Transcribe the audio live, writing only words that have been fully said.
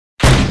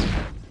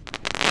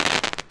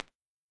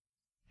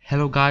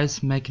Hello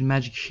guys, Making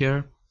Magic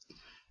here,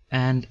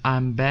 and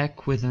I'm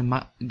back with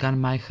a Gun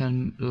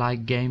Mayhem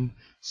like game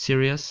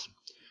series.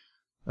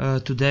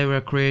 Today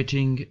we're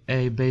creating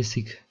a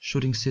basic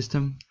shooting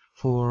system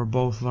for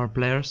both of our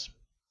players,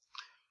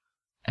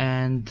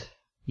 and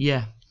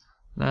yeah,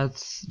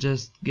 let's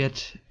just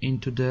get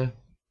into the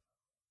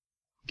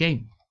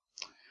game.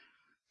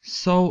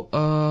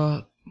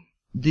 So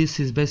this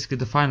is basically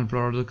the final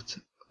product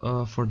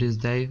for this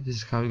day. This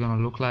is how it's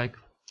gonna look like.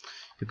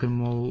 You can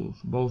move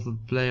both the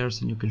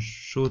players and you can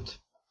shoot,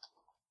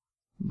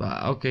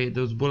 but okay,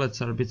 those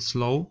bullets are a bit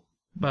slow,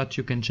 but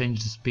you can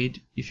change the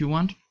speed if you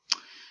want.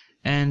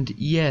 And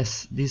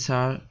yes, this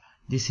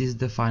is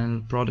the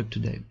final product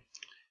today.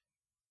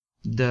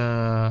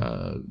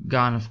 The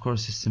gun of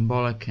course is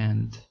symbolic,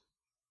 and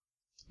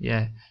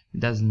yeah, it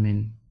doesn't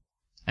mean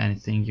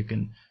anything. You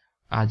can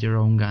add your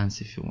own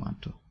guns if you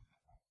want to.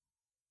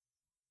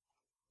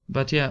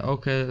 But yeah,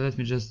 okay, let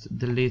me just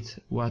delete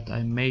what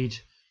I made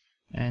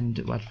and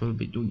what we'll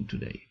be doing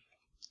today.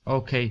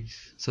 Okay,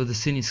 so the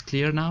scene is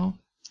clear now,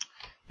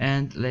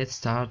 and let's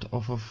start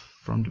off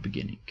from the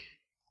beginning.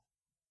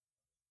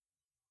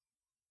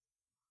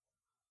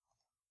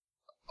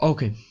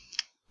 Okay,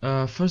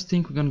 first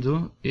thing we're gonna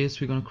do is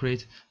we're gonna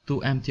create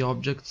two empty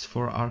objects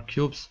for our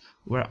cubes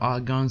where our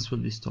guns will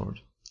be stored.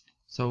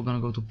 So we're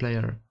gonna go to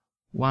player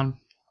 1,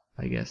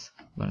 I guess.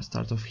 We're gonna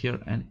start off here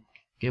and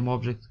game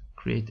object,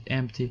 create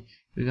empty.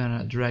 We're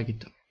gonna drag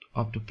it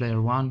up to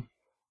player 1.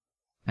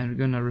 And we're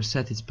gonna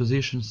reset its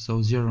position,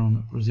 so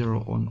 0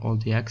 on all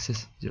the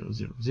axes, 0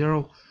 0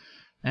 0,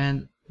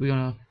 and we're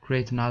gonna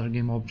create another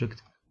game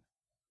object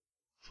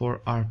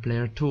for our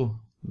player 2.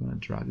 We're gonna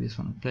drag this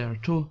one on player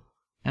 2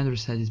 and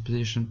reset its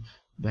position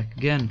back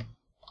again.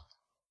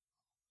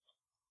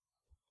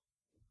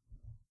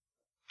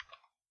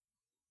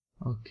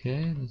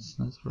 Okay, that's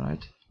not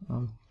right.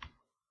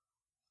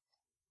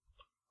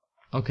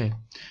 Okay,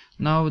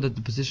 now that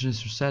the position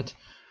is reset,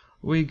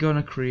 we're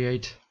gonna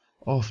create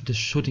of the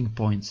shooting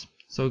points.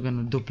 So we're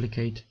gonna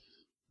duplicate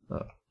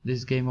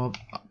this game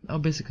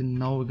basically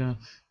now we're gonna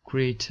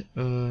create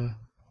a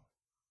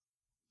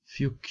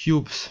few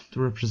cubes to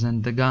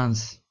represent the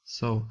guns.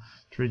 So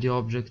 3D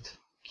object,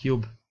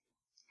 cube,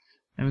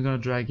 and we're gonna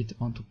drag it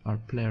onto our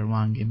player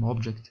 1 game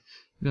object.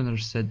 We're gonna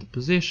reset the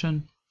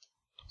position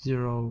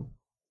 0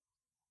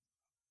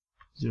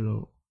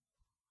 0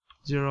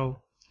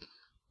 0.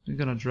 We're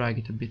gonna drag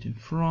it a bit in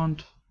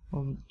front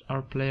of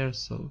our player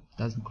so it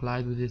doesn't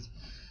collide with it,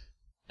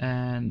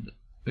 and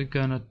we're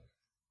gonna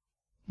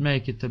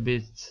make it a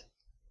bit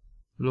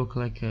look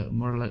like a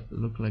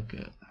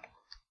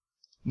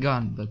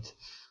gun, but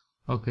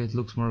okay, it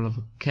looks more like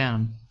a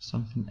cannon,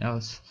 something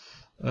else.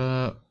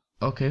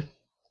 Okay,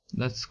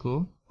 that's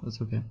cool,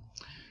 that's okay.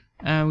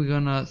 And we're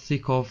gonna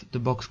take off the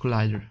box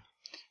collider.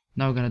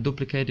 Now we're gonna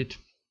duplicate it.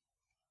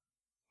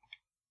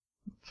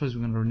 First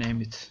we're gonna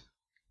rename it.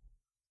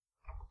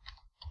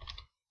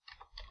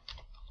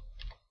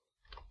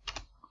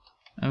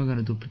 And we're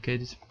gonna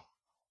duplicate it.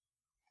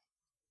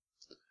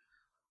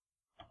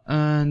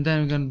 And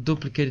then we're gonna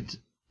duplicate it.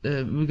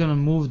 We're gonna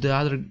move the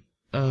other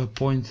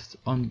point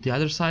on the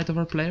other side of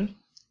our player.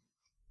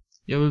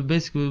 Yeah, we'll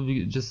basically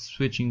be just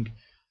switching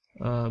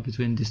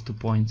between these 2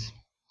 points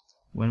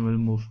when we'll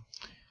move.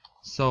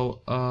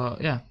 So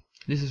yeah,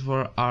 this is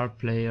for our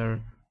player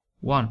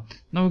 1.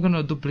 Now we're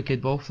gonna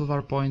duplicate both of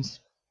our points.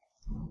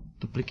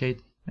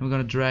 Duplicate, and we're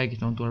gonna drag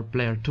it onto our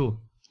player 2.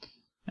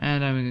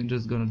 And then we're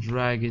just gonna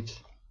drag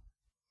it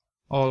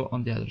all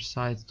on the other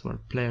side to our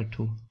player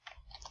 2.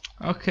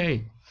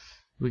 Okay,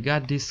 we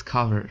got this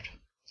covered.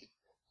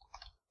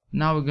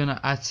 Now we're gonna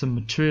add some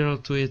material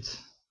to it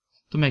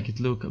to make it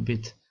look a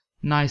bit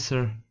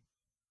nicer.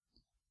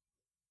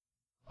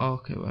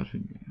 Okay, what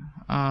we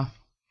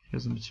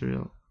here's the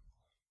material.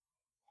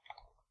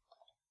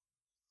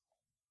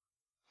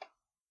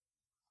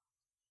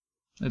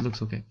 It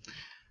looks okay.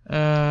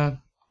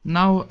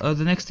 Now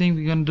the next thing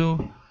we're gonna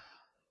do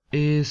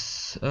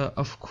is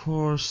of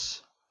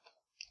course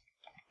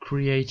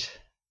create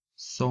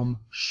some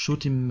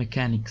shooting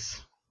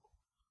mechanics.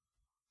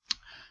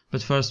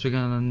 But first we're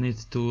gonna need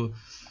to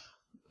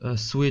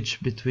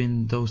switch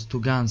between those 2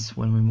 guns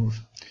when we move.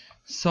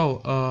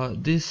 So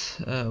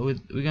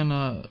we're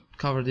gonna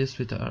cover this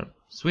with our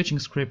switching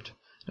script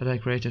that I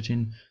created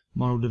in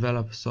Mono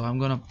Develop. So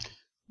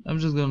I'm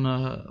just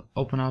gonna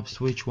open up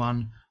switch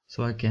 1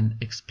 so I can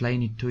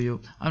explain it to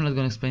you. I'm not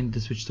gonna explain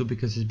the switch 2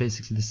 because it's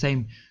basically the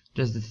same,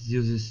 just that it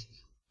uses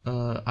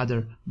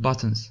other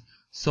buttons.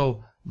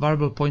 So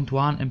variable point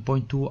 1 and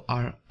point 2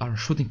 are our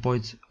shooting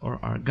points or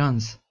our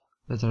guns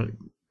that are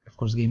of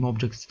course game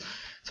objects.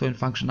 So in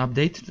function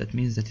update, that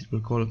means that it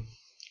will call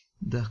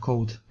the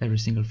code every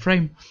single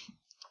frame,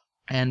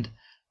 and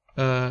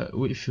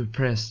if you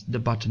press the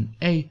button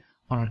A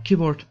on our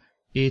keyboard,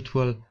 it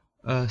will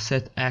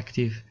set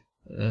active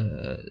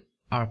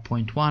our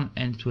point 1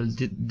 and it will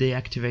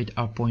deactivate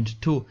our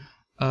point 2.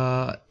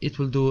 It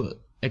will do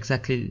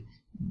exactly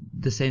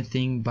the same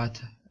thing,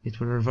 but it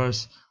will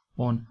reverse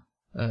on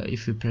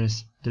if we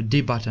press the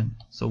D button.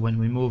 So when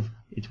we move,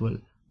 it will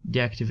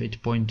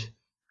deactivate point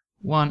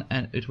 1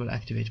 and it will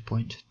activate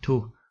point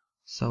 2.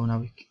 So now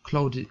we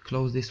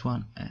close this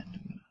one,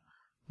 and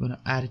we're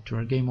gonna add it to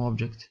our game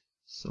object.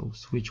 So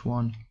switch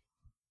 1.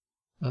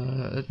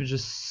 Let me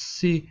just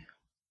see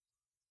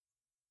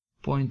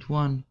point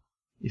 1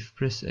 if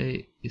press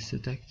A is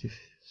set active.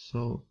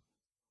 So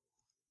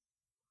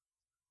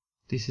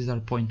this is our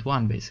point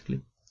 1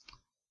 basically,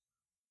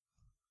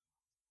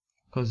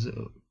 because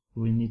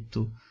we need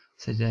to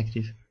set it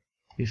active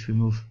if we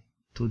move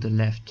to the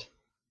left.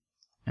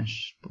 And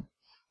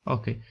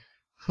okay,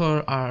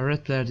 for our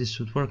red player this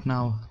should work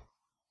now,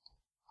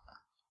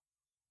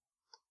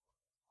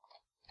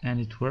 and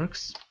it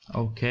works.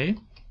 Okay,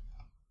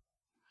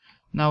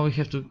 now we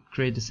have to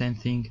create the same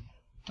thing,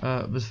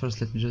 but first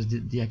let me just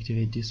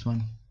deactivate this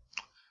one.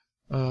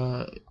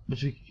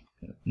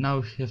 Now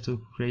we have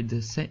to create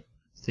the same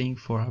thing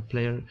for our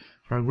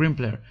green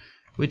player,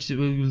 which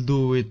we will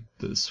do with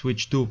the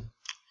switch 2.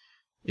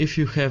 If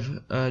you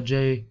have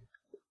J,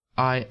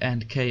 I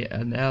and K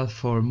and L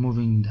for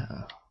moving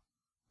the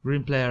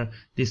green player,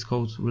 this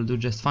code will do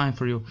just fine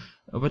for you.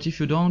 But if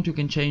you don't, you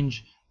can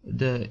change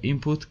the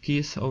input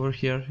keys over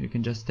here. You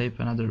can just type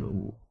another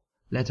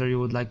letter you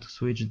would like to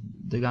switch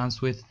the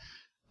guns with.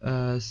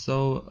 I'm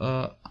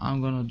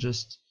gonna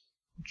just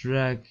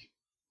drag,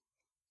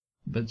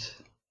 but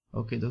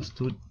okay, those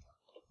two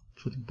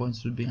shooting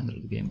points will be under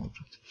the game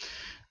object.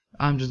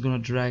 I'm just gonna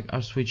drag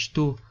our switch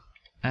 2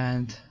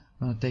 and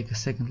I'm gonna take a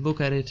second look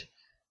at it.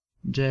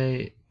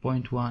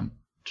 J.1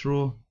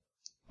 true.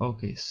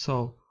 Okay,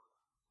 so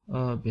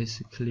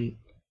basically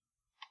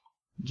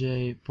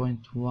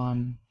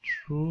J.1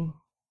 true,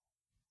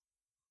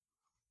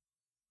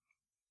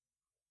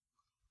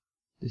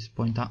 this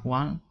point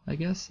 1 I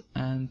guess,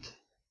 and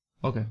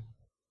okay,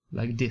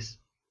 like this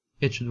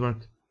it should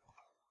work.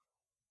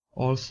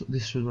 Also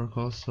this should work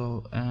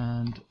also,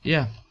 and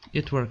yeah,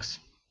 it works.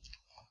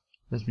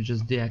 Let me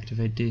just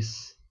deactivate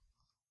this.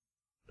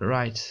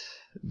 Right,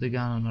 the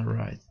gun on the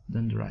right,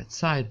 then the right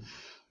side.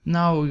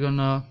 Now we're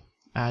gonna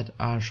add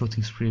our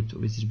shooting script,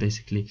 which is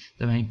basically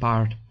the main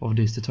part of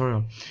this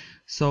tutorial.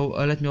 So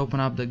let me open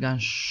up the gun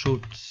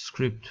shoot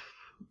script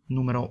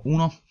numero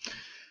 1,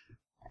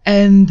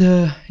 and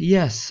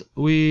yes,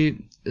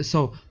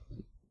 so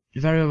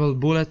variable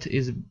bullet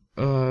is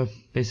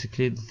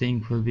basically the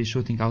thing we'll be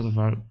shooting out of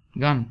our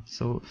gun.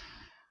 So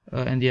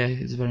and yeah,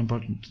 it's very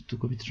important to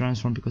copy the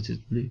transform because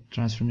it will be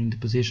transforming the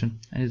position,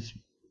 and it's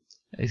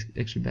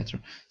actually better.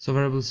 So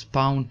variable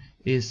spawn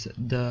is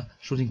the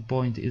shooting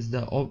point, is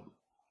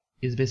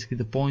basically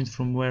the point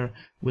from where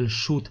we'll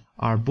shoot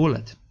our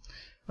bullet.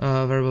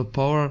 Variable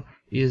power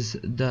is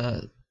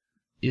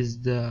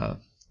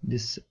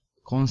this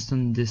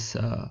constant, this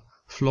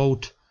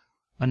float,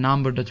 a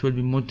number that will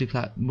be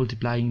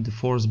multiplying the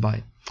force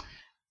by.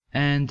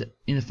 And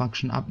in the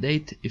function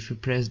update, if you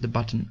press the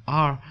button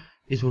R,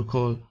 it will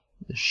call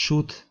the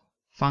shoot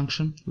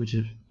function, which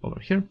is over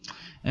here,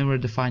 and we're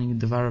defining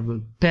the variable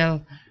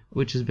pel,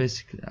 which is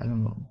basically, I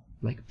don't know,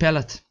 like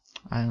pellet,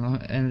 I don't know,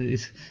 and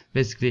it's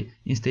basically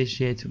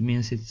instantiate,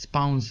 means it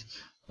spawns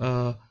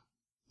the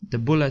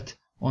bullet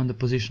on the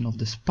position of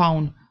the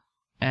spawn,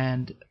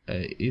 and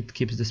it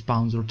keeps the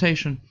spawn's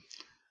rotation.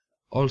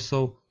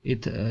 Also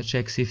it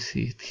checks if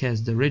it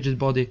has the rigid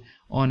body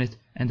on it,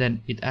 and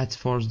then it adds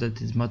force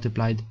that is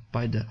multiplied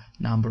by the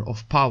number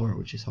of power,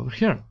 which is over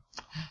here.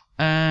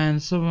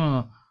 And so we're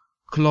gonna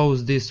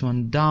close this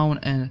one down,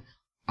 and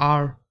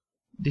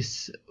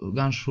this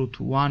gun shoot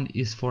 1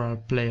 is for our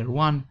player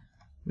 1.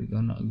 We're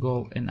gonna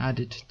go and add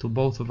it to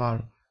both of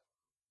our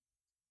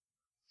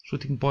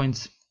shooting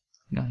points,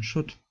 gun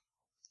shoot,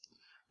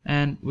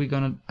 and we're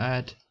gonna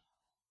add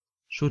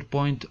shoot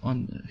point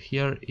on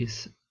here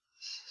is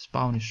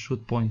spawn is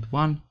shoot point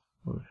 1,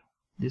 or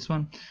this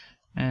one,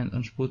 and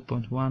on shoot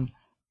point 1,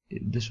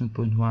 this shoot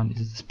point 1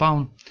 is the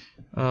spawn.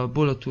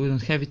 Bullet, we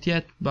don't have it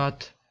yet,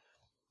 but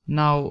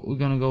now we're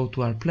gonna go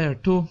to our player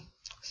 2,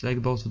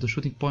 select both of the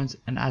shooting points,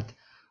 and add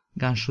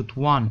gun shoot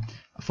 1.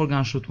 For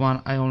gun shoot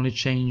 1, I only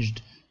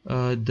changed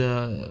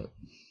the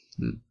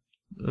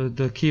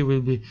key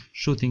we'll be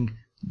shooting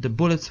the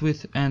bullets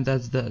with, and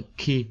that's the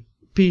key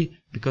P,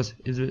 because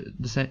it's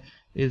the same.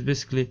 It's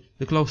basically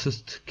the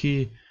closest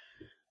key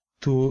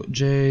to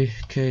J,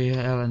 K,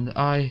 L, and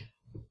I.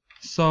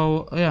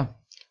 So yeah,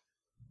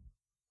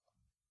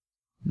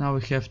 now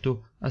we have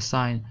to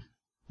assign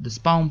the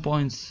spawn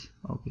points.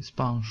 Okay,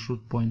 spawn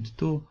shoot point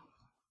 2,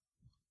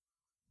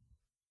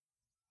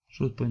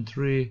 shoot point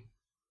 3,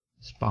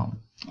 spawn.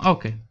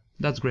 Okay,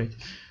 that's great.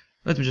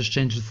 Let me just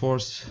change the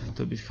force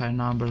to a bit higher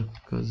number,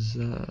 because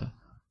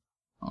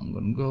I'm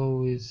gonna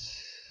go with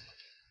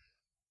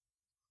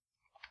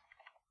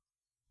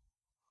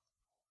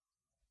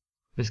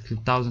basically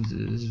 1000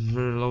 is a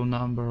very low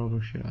number over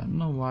here. I don't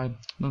know why,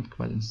 not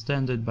quite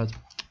understand it, but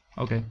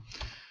okay.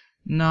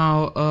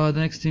 Now the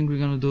next thing we're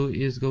gonna do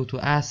is go to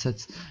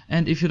assets,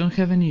 and if you don't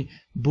have any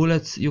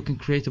bullets, you can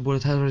create a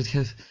bullet. I already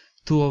have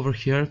 2 over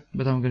here,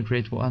 but I'm gonna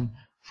create 1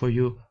 for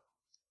you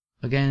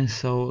again.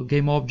 So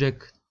game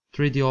object,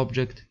 3D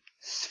object,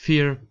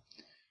 sphere.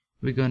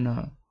 We're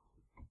gonna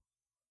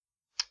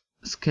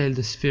scale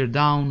the sphere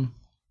down,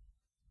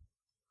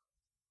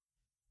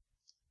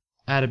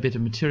 add a bit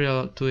of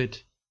material to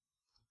it,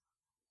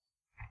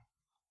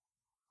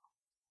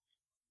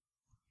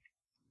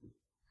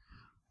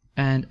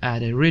 and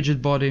add a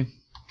rigid body.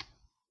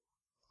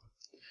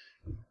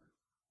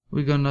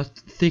 We're gonna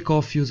thick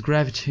off use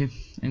gravity.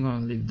 I'm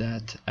gonna leave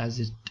that as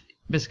it.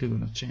 Basically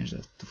gonna change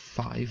that to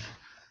 5.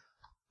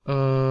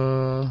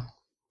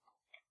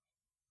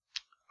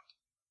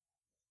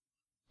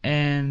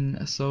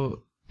 And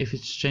so if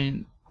it's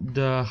changed,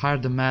 the higher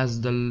the mass,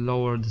 the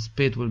lower the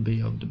speed will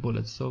be of the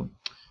bullet. So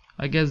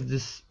I guess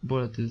this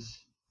bullet is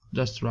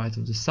just right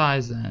of the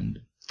size. And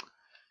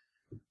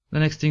the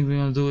next thing we're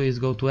gonna do is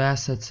go to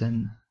assets,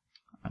 and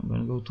I'm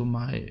gonna go to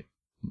my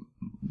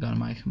Gun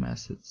Mayhem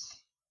assets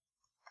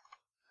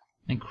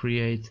and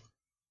create,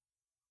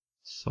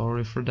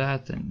 sorry for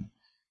that, and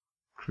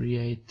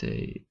create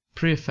a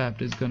prefab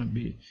that's gonna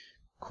be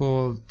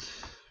called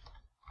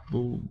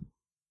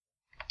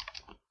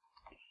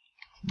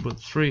bullet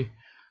 3,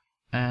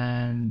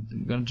 and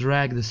I'm gonna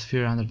drag the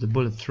sphere under the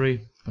bullet 3.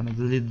 I'm gonna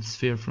delete the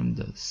sphere from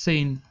the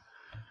scene,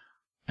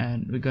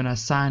 and we're gonna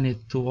assign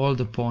it to all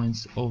the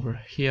points over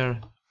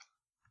here.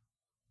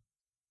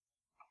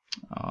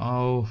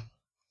 Oh,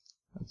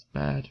 that's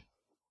bad.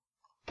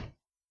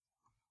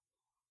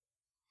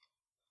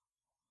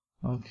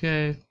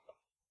 Okay,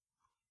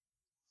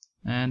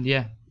 and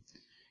yeah,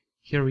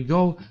 here we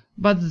go.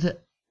 But the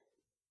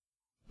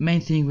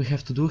main thing we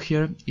have to do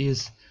here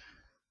is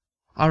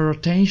our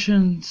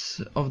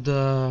rotations of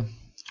the,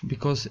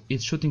 because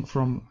it's shooting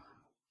from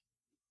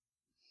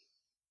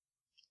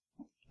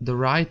the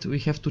right, we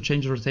have to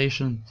change the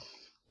rotation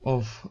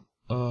of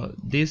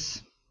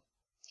this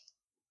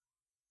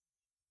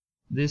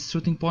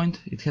shooting point.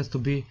 It has to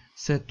be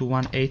set to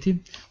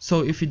 180.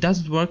 So if it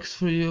doesn't work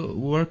for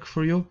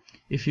you,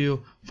 if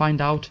you find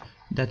out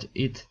that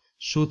it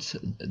shoots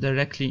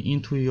directly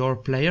into your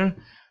player,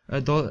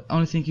 the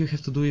only thing you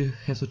have to do, you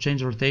have to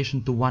change the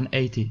rotation to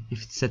 180.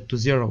 If it's set to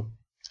 0,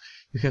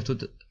 you have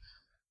to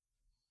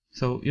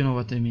so you know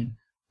what I mean.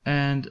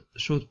 And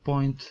shoot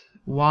point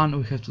 1,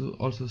 we have to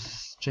also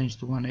change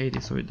to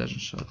 180 so it doesn't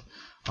shoot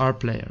our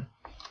player.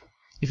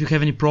 If you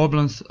have any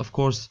problems, of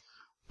course,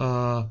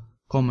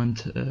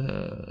 comment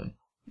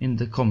in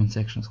the comment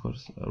section. Of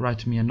course,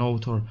 write me a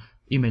note or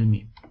email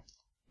me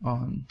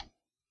on,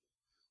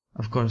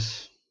 of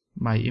course,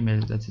 my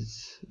email that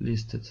is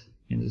listed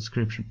in the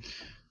description.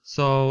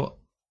 So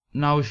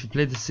now if you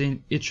play the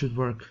scene, it should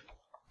work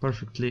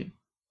perfectly.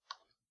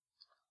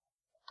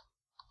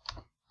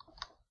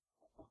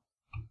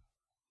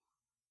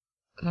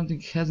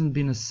 Something hasn't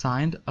been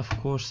assigned, of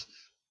course.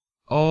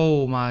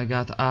 Oh my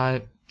god,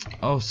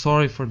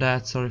 sorry for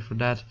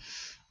that,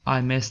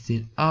 I messed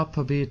it up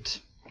a bit.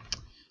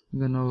 I'm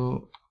gonna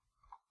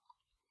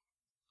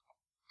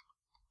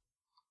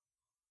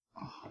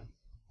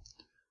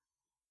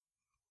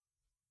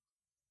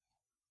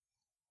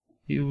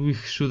we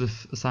should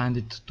have assigned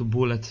it to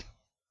bullet.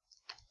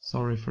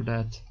 Sorry for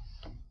that.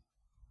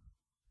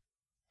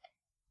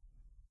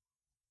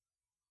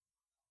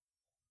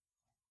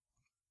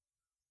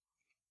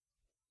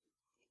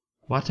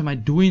 What am I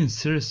doing?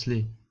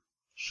 Seriously.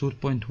 Shoot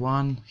point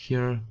 1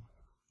 here.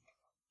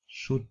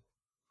 Shoot.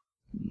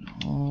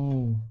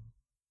 No.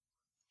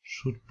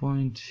 Shoot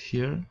point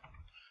here.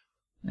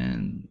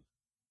 And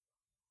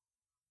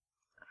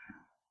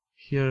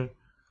here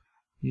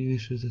you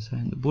should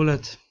assign the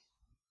bullet.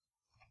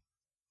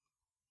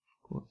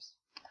 Of course.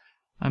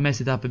 I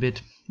messed it up a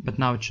bit, but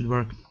now it should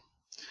work.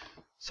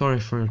 Sorry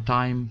for your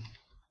time.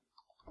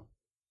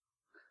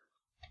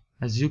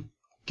 As you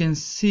can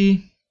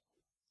see,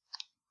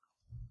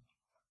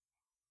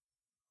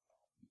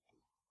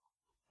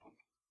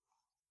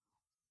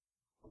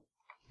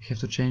 we have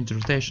to change the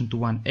rotation to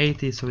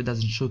 180 so it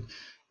doesn't shoot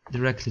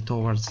directly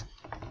towards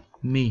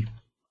me.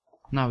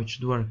 Now it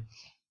should work.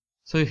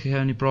 So if you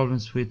have any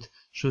problems with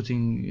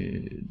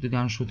shooting, the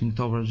gun shooting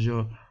towards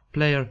your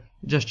player,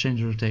 just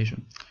change the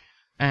rotation.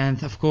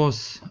 And of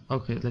course,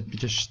 okay, let me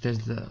just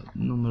test the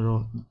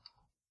numero.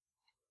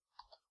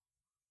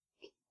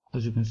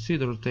 As you can see,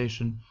 the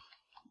rotation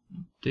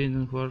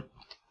didn't work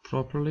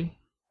properly,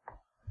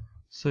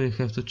 so you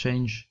have to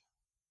change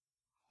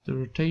the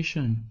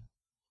rotation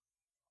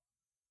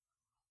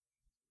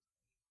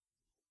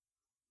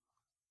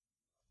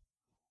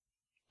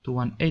to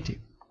 180,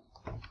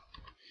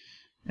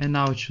 and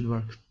now it should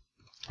work.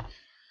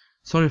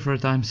 Sorry for your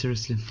time,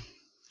 seriously.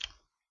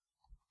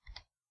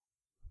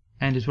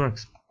 And it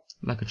works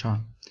like a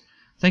charm.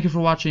 Thank you for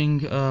watching.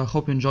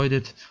 Hope you enjoyed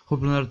it.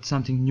 Hope you learned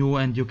something new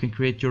and you can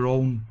create your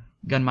own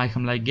Gun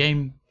Mayhem like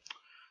game.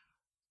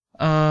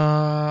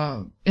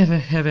 If you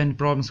have any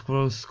problems, of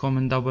course,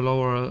 comment down below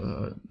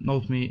or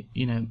note me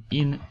in an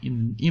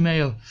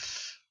email.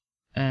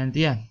 And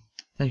yeah,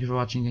 thank you for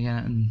watching again,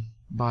 and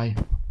bye.